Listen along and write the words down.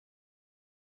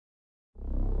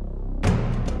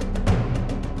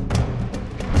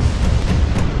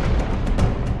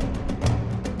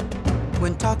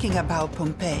talking about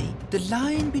Pompeii, the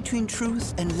line between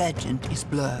truth and legend is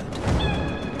blurred.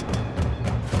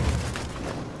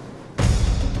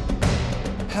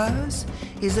 Hers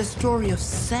is a story of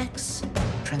sex,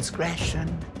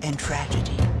 transgression, and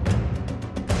tragedy.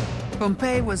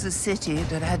 Pompeii was a city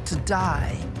that had to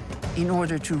die in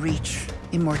order to reach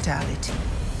immortality.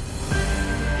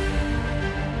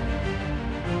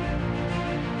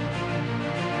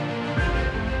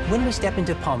 When we step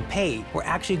into Pompeii, we're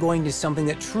actually going to something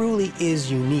that truly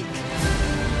is unique.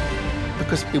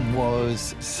 Because it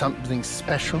was something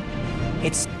special.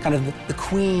 It's kind of the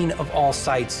queen of all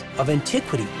sites of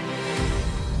antiquity.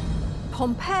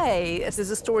 Pompeii is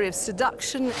a story of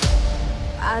seduction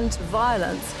and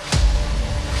violence.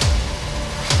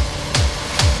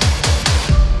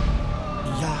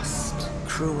 Lust,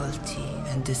 cruelty,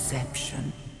 and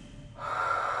deception.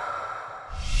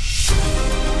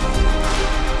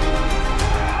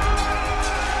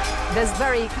 There's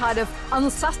very kind of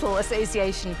unsubtle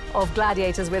association of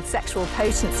gladiators with sexual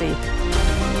potency.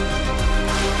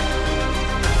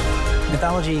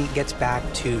 Mythology gets back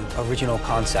to original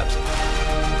concepts.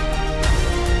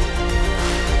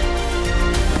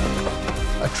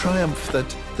 A triumph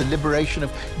that the liberation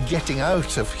of getting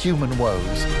out of human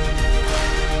woes.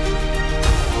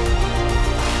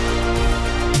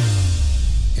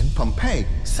 In Pompeii,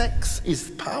 sex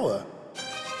is power.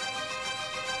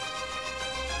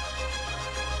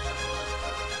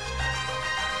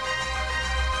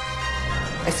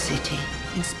 A city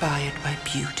inspired by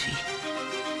beauty,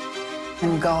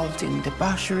 engulfed in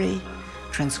debauchery,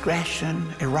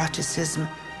 transgression, eroticism,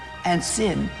 and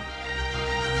sin.